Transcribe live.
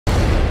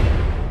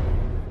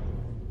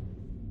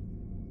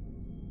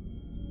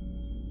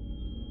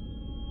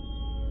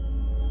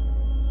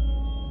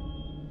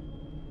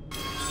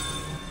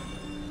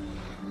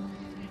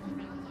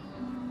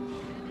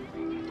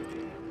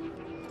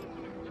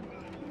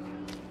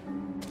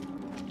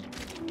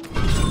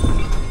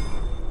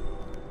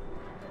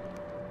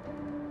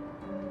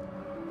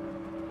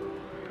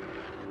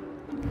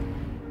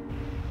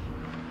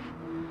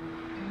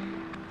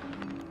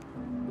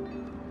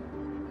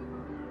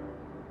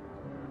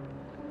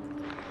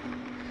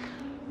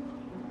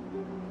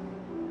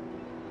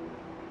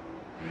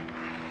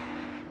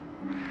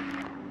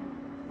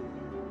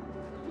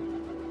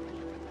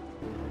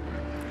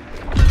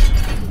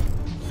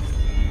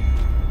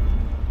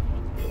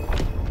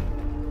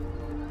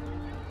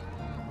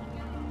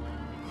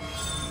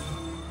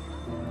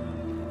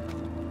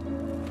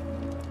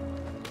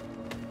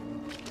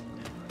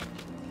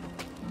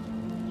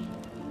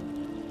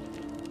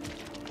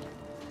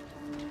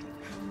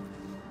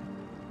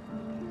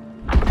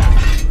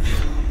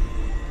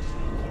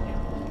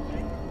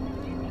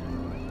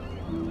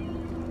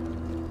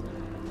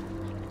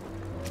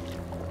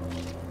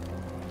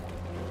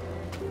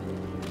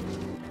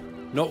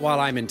Not while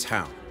I'm in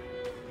town.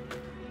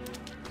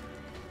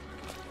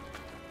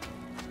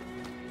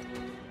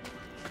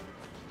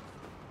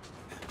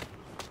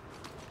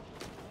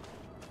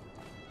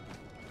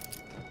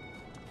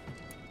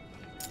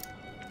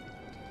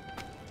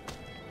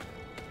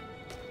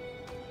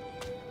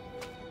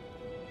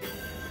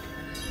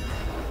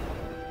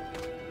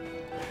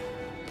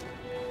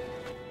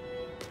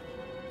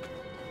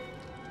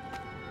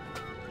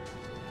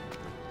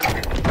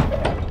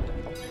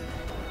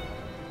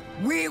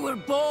 We were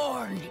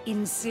born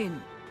in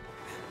sin,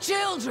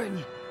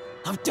 children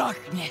of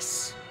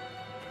darkness.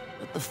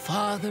 But the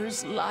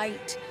Father's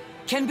light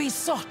can be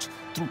sought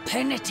through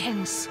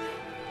penitence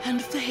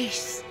and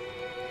faith.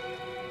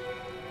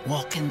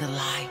 Walk in the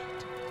light.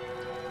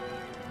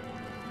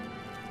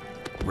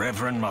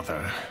 Reverend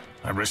Mother,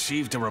 I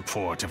received a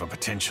report of a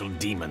potential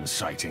demon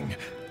sighting.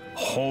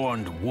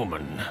 Horned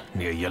woman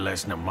near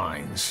Yelesna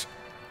Mines.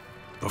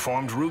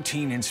 Performed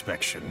routine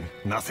inspection,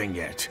 nothing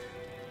yet.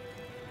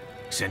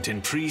 Sent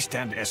in priest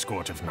and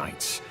escort of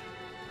knights.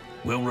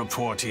 We'll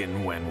report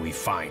in when we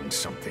find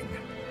something.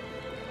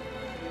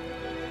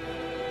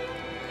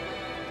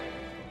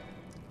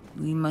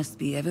 We must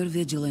be ever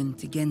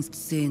vigilant against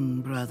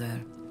sin,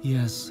 brother.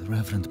 Yes,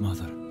 Reverend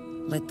Mother.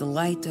 Let the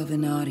light of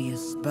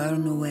Inarius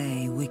burn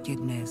away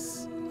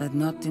wickedness. Let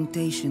not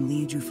temptation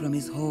lead you from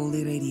his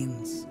holy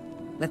radiance.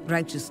 Let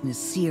righteousness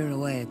sear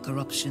away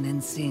corruption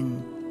and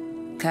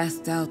sin.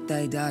 Cast out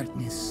thy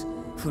darkness,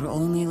 for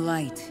only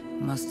light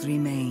must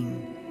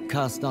remain.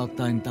 Cast out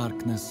thine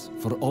darkness,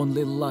 for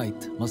only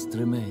light must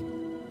remain.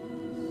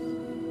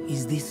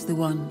 Is this the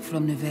one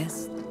from the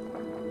west?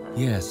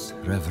 Yes,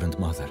 Reverend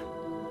Mother.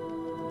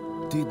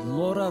 Did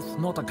Lorath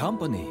not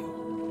accompany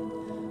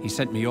you? He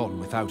sent me on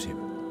without him.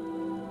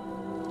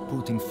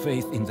 Putting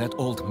faith in that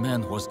old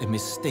man was a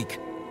mistake.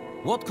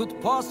 What could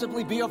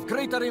possibly be of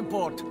greater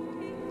import?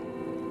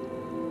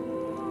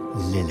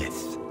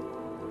 Lilith.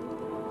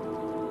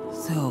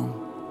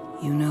 So,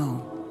 you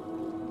know.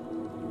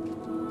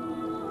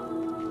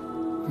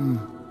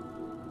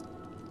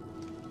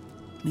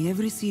 We have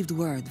received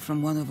word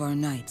from one of our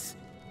knights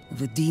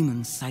of a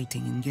demon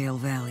sighting in Gale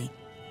Valley.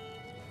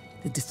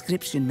 The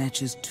description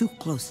matches too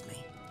closely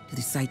to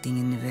the sighting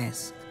in the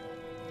west.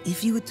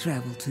 If you would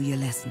travel to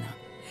Yelesna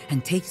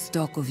and take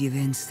stock of the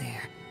events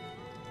there,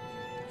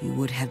 you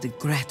would have the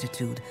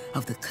gratitude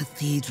of the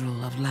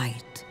Cathedral of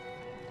Light.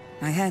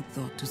 I had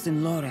thought to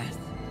send Lorath,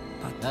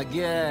 but...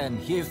 Again,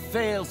 he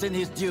fails in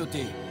his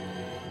duty.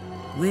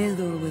 with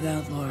or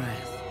without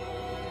Lorath,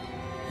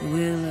 the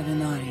will of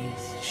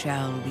Inarius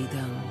shall be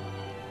done.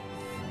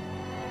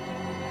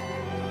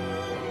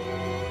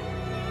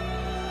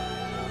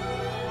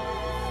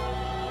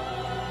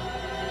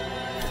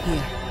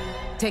 Here,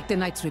 take the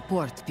knight's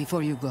report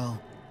before you go.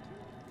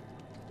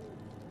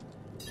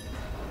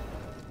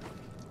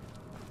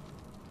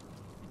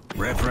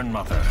 Reverend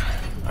Mother,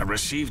 I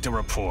received a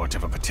report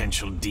of a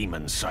potential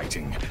demon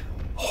sighting.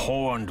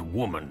 Horned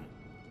woman.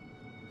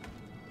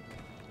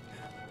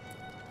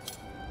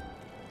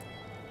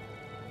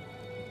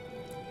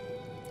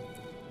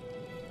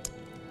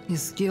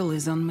 His skill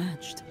is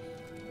unmatched.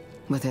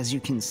 But as you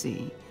can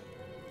see,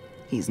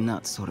 he's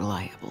not so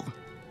reliable.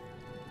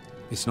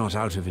 It's not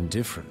out of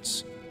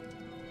indifference.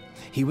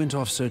 He went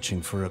off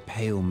searching for a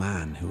pale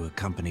man who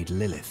accompanied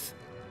Lilith.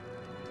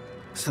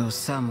 So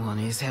someone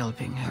is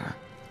helping her.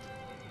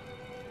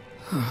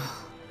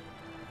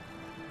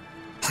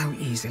 How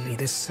easily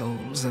the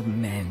souls of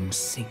men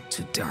sink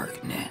to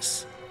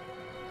darkness.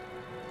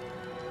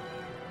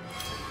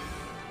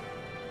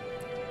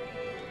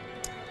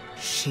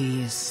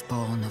 She is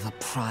spawn of a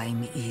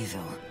prime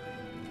evil.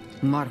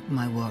 Mark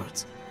my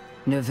words,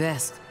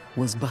 Nevest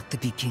was but the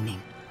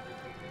beginning.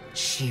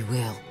 She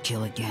will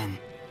kill again.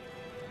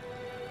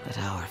 But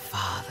our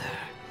father,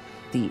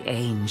 the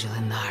angel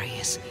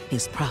Inarius,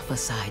 is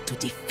prophesied to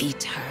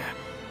defeat her.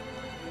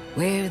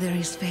 Where there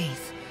is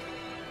faith,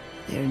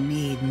 there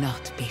need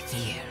not be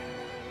fear.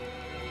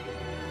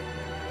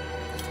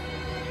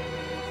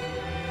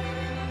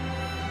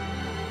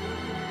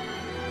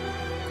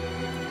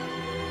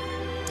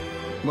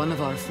 One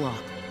of our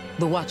flock,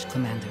 the Watch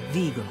Commander,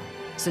 Vigo,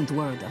 sent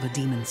word of a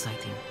demon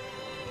sighting.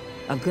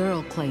 A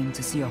girl claimed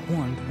to see a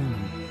horned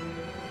woman.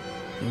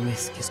 The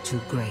risk is too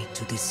great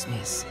to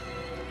dismiss.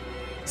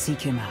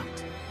 Seek him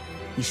out.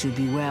 He should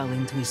be well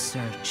into his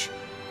search.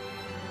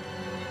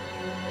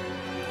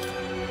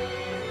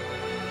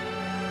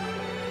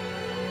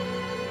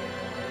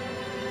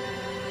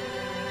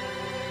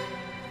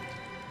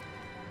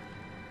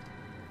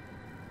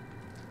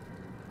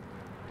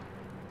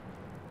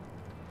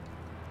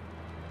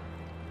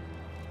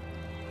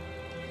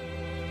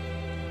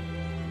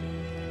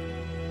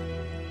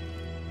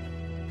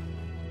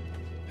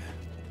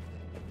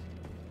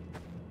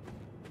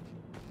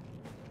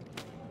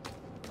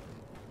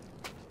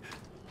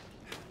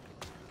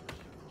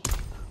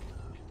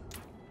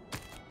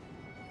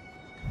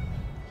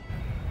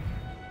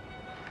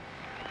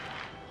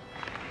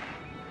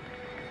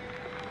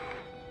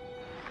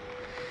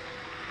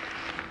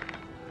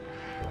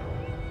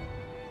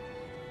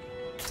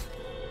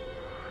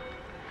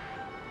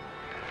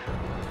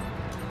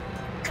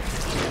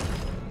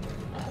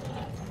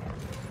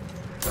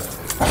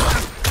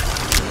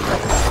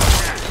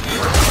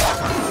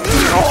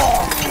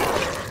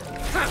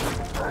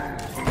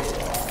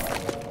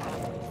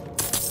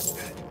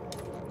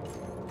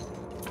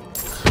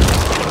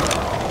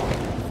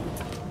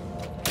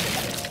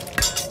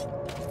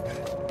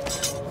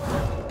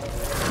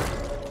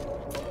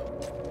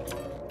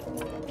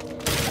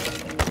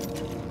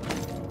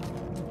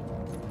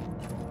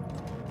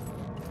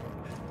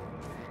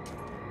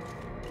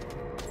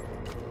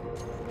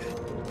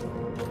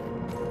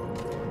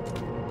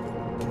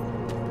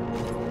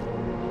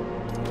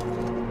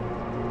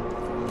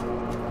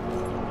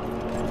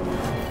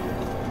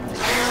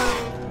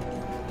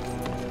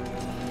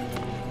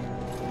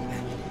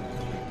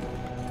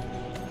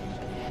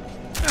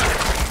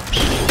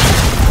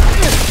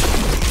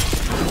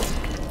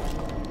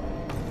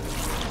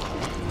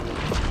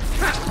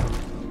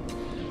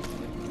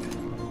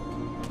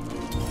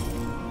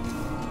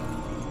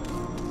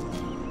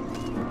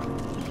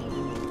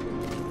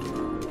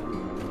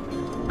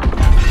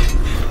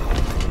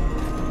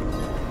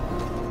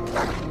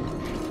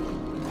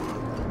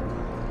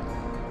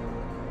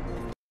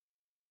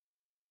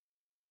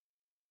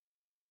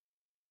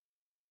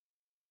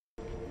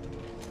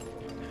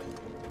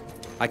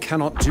 I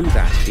cannot do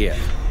that here.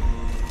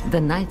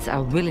 The knights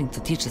are willing to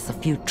teach us a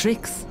few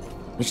tricks,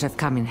 which have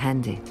come in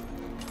handy.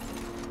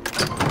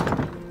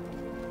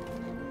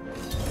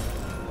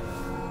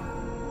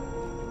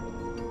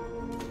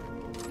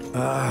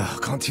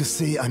 Can't you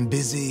see I'm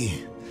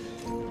busy?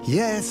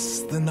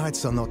 Yes, the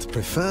knights are not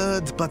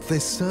preferred, but they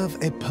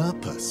serve a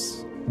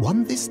purpose.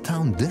 One this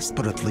town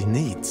desperately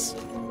needs.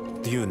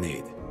 Do you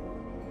need?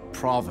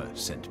 Prava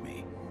sent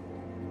me.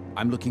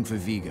 I'm looking for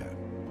Vigo.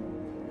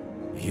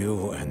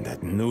 You and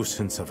that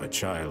nuisance of a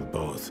child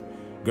both.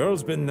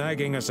 Girl's been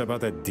nagging us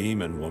about that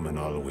demon woman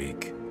all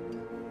week.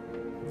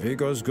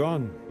 Vigo's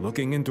gone,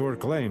 looking into her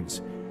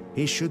claims.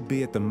 He should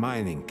be at the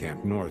mining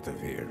camp north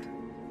of here.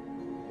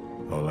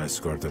 Whole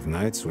escort of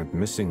knights went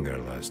missing there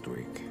last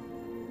week,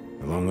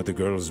 along with the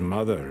girl's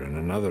mother and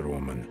another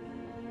woman.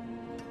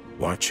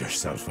 Watch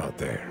yourself out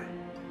there.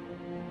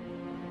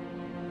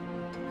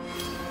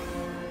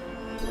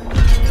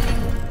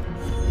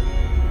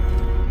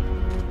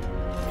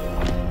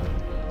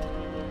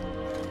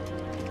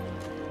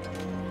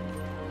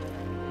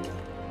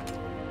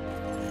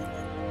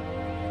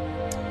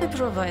 I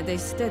provide a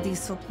steady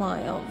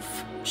supply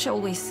of,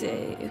 shall we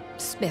say,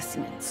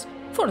 specimens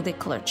for the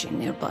clergy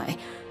nearby.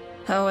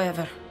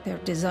 However, their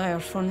desire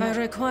for I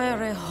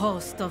require a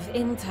host of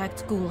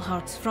intact ghoul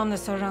hearts from the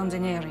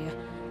surrounding area.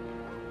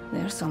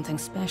 There's something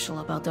special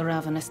about the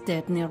ravenous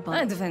dead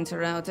nearby. I'd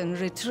venture out and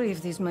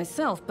retrieve these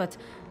myself, but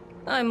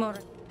I'm more...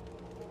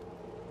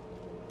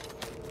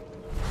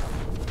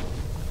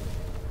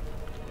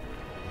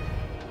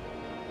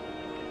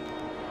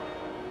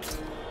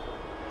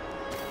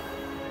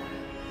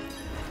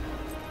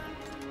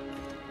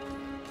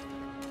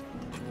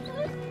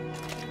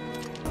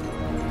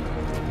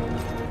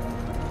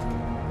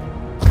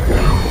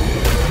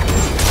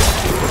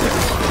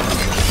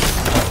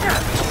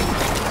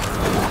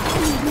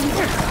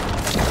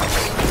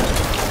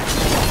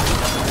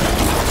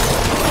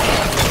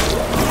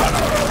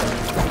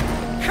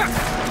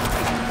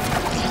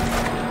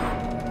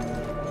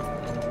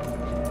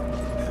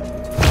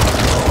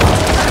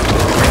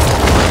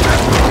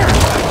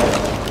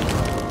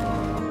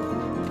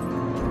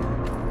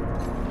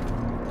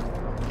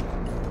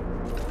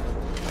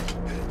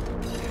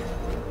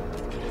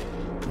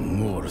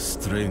 More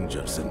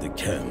strangers in the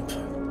camp.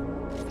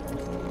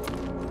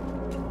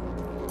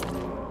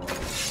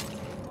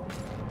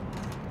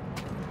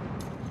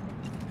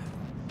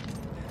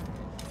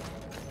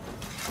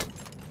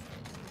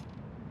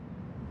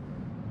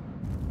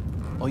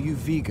 Are you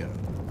Vigo?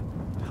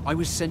 I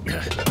was sent... Hey!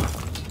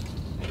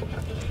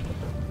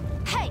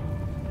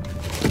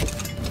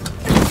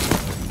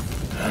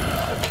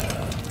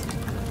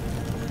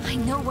 I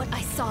know what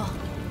I saw.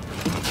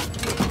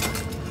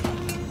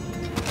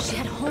 She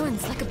had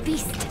horns like a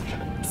beast.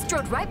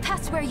 Strode right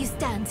past where you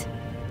stand. To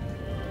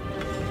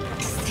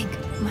think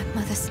my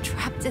mother's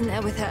trapped in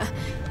there with her.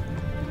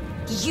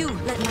 You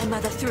let my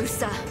mother through,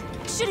 sir.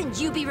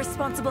 Shouldn't you be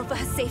responsible for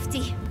her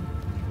safety?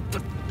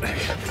 But...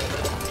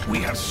 we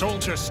have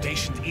soldiers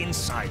stationed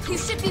inside. You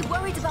should be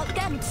worried about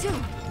them, too.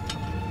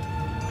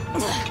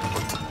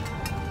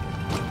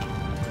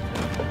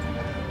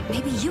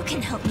 Maybe you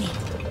can help me.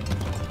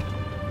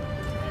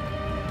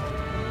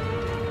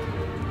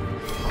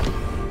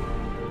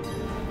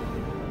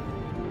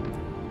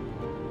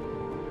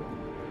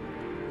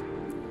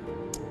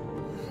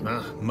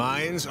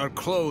 Mines are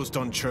closed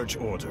on church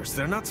orders.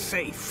 They're not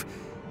safe.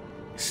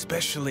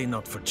 Especially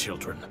not for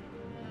children.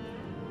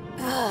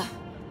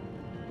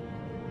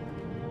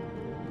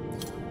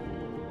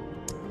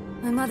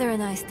 My mother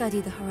and I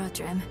studied the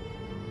Horadrim.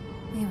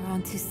 We were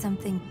onto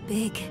something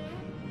big.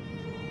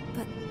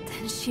 But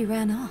then she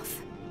ran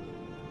off.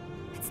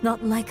 It's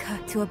not like her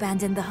to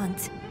abandon the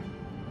hunt.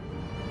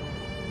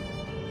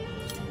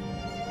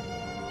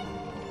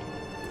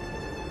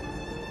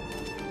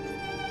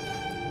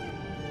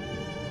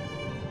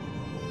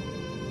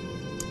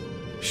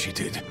 She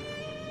did.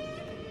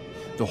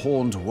 The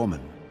horned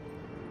woman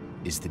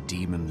is the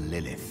demon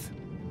Lilith.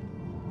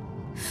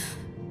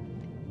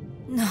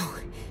 No,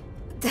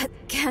 that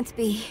can't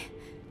be.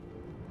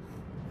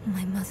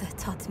 My mother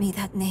taught me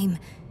that name.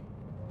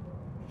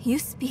 You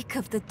speak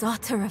of the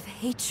daughter of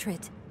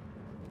hatred.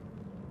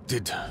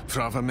 Did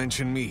Prava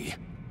mention me?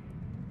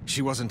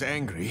 She wasn't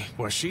angry,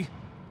 was she?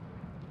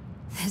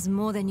 There's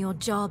more than your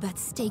job at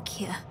stake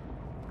here.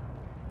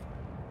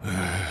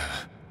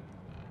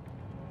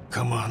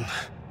 Come on.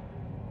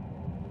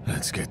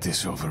 Let's get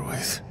this over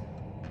with.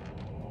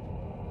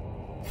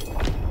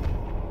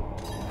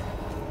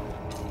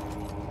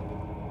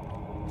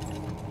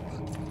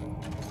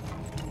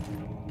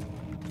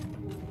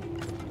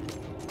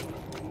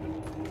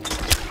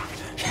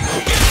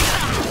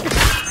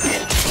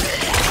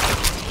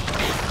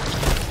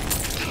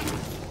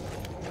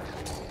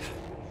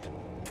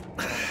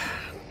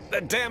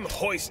 The damn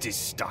hoist is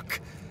stuck.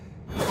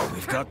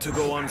 We've got to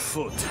go on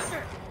foot.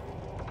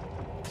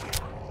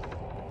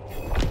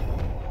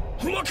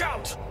 Look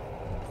out!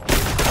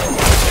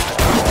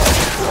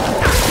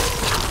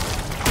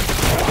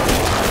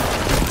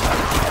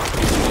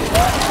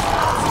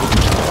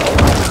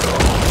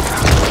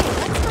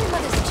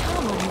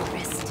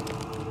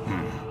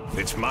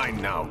 It's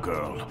mine now,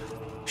 girl.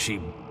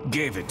 She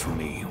gave it to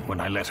me when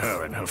I let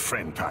her and her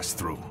friend pass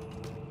through.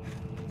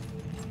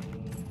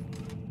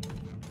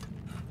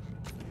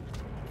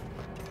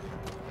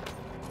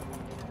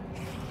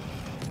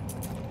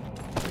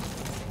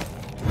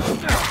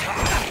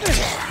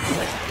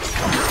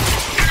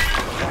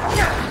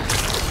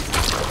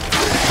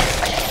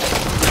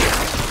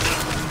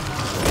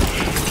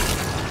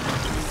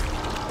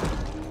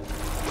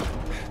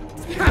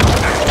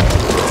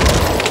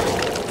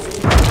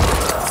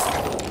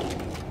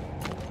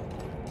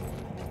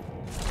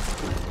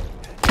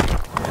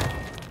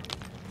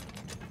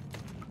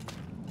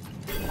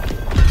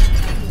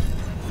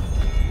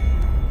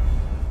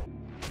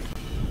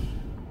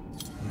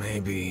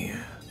 Maybe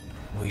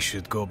we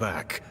should go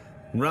back,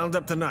 round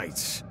up the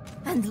knights.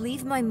 And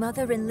leave my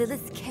mother in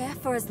Lilith's care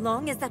for as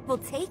long as that will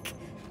take?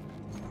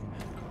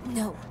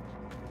 No.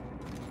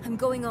 I'm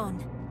going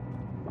on.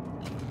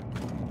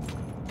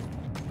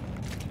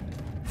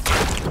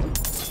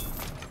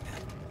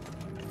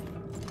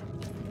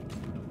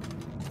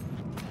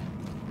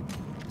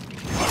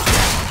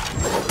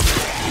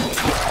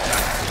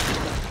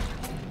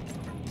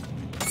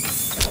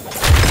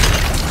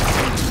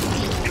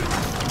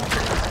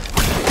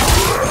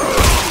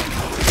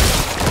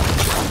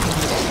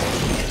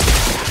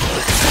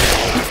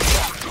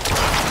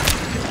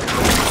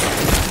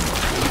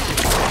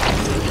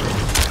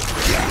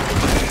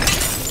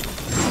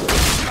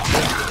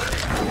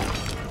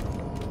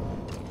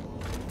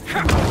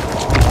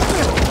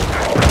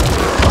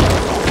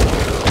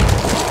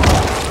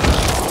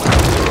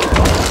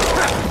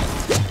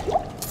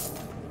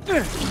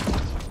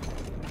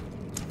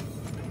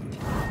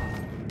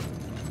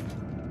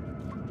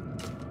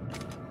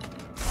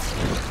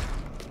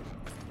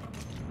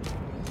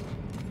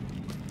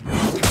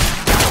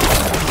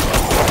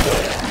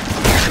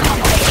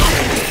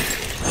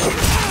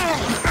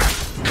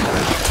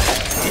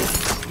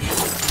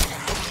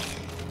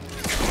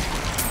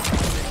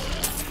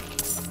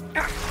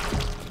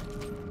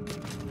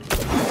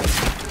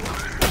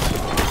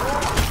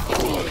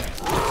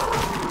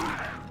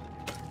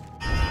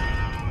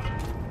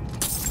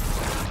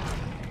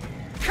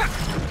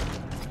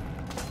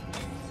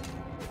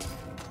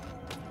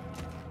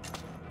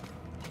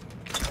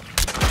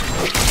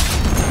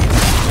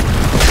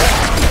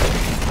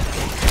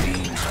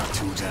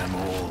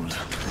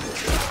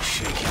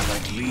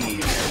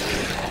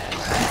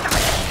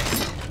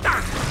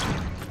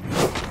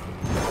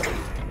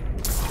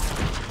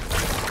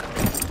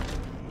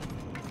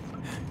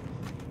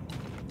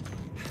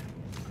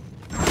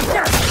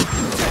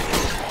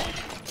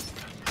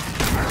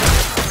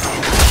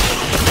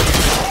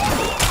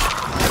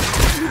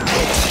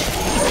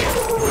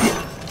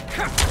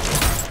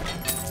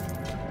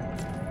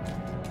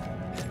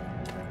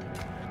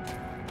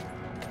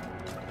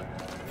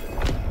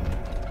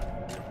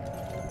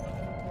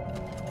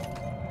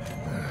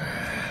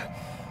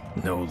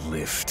 No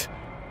lift.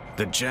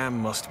 The jam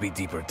must be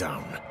deeper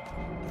down.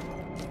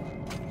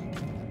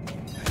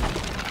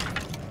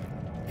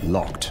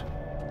 Locked.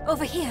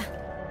 Over here.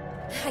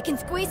 I can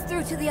squeeze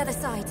through to the other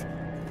side.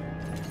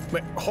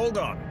 Wait, hold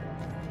on.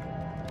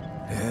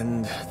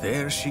 And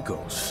there she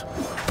goes.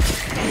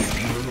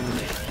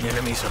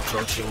 Enemies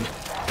approaching.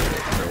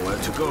 Nowhere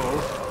to go.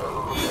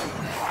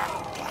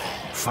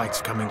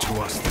 Fight's coming to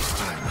us this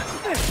time.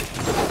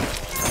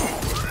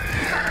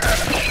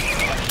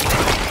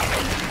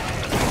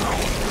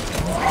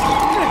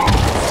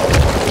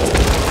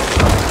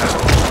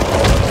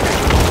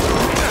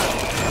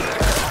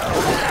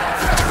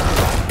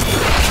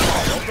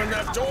 Open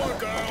that door,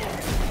 girl!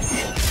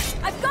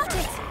 I've got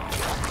it!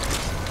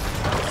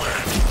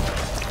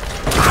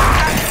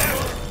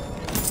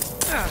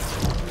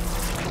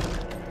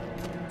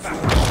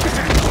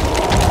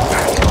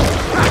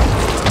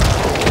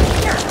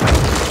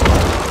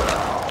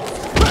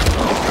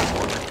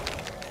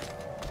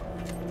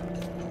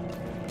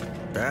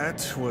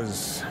 That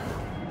was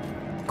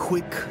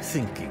quick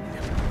thinking.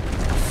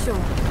 Sure.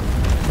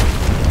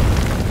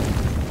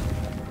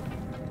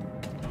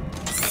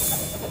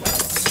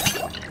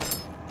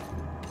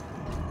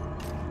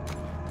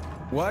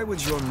 Why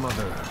would your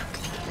mother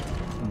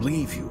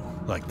leave you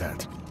like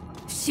that?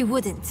 She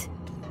wouldn't.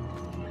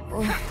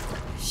 Or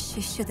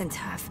she shouldn't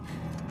have.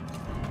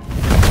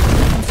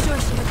 I'm sure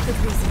she had good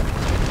reason.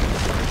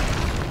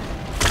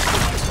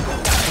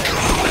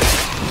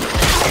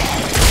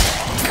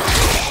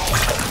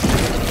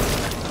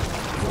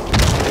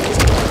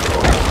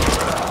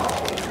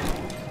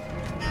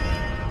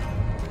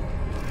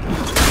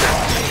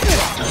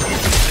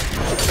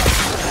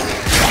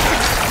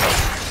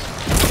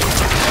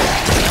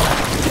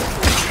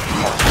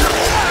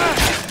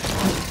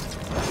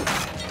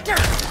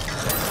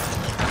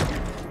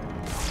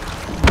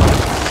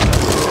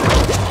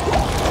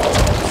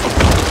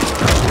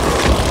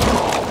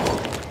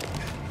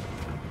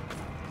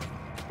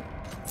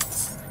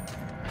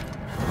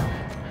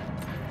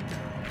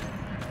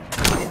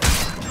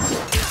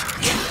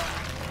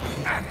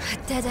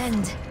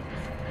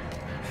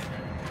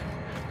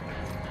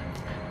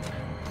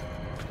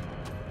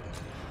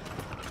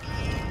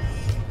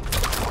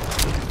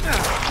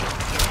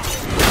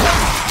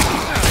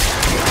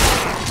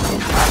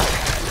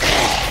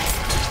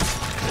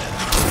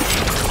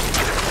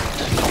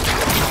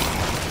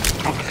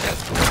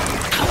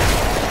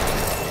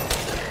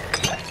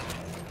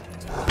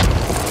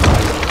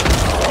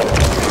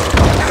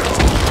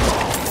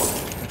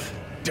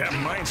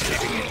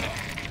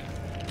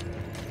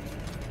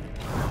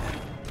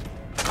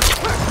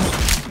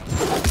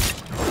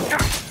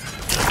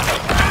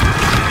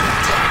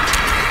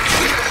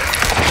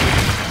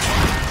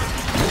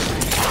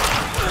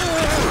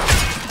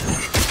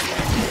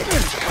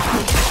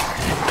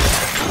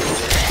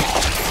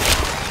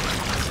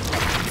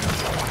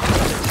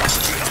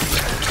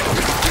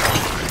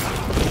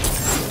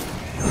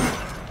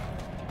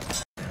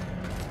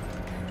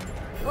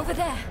 Over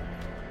there.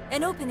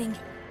 An opening.